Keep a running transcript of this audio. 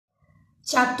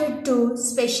Chapter 2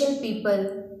 Special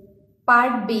People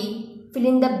Part B Fill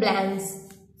in the blanks.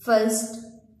 First,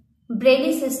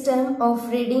 Braille system of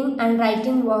reading and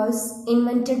writing was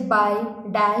invented by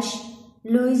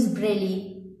Louis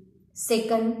Braille.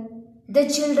 Second, the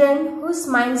children whose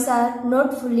minds are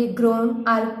not fully grown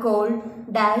are called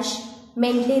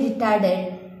mentally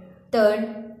retarded.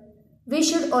 Third, we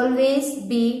should always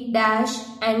be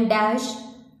and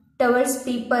towards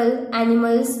people,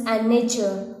 animals and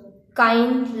nature,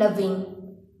 kind, loving.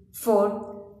 Fourth,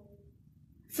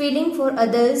 feeling for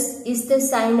others is the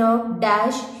sign of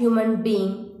human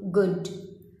being, good.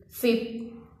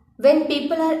 Fifth, when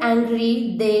people are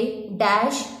angry, they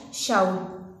shout.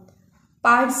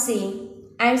 Part C.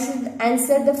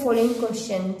 Answer the following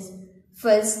questions.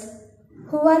 First,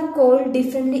 who are called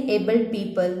differently abled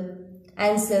people?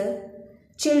 Answer.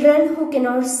 Children who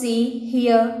cannot see,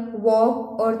 hear,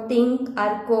 walk or think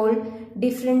are called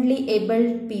differently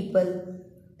abled people.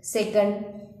 Second,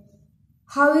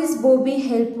 how is Bobby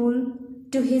helpful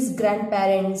to his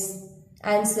grandparents?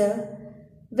 Answer.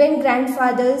 When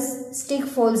grandfather's stick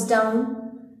falls down,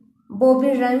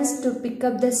 Bobby runs to pick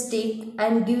up the stick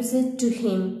and gives it to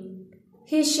him.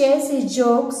 He shares his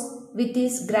jokes with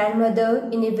his grandmother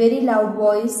in a very loud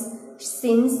voice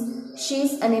since she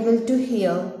is unable to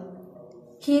hear.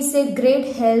 He is a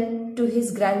great help to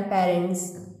his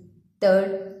grandparents.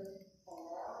 Third,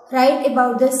 write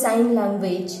about the sign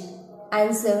language.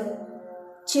 Answer.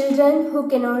 Children who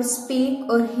cannot speak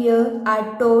or hear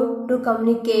are taught to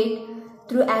communicate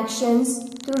through actions,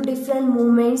 through different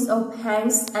movements of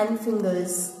hands and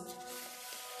fingers.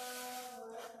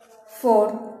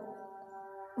 Fourth,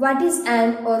 what is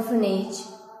an orphanage?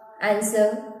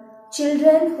 Answer.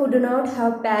 Children who do not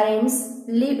have parents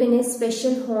live in a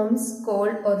special homes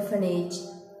called orphanage.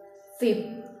 Fifth,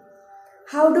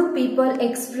 how do people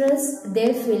express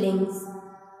their feelings?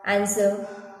 Answer.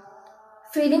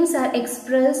 Feelings are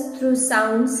expressed through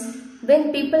sounds.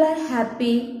 When people are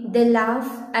happy, they laugh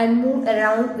and move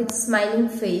around with smiling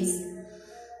face.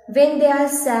 When they are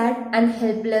sad and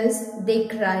helpless, they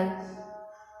cry.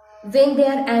 When they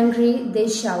are angry, they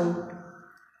shout.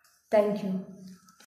 Thank you.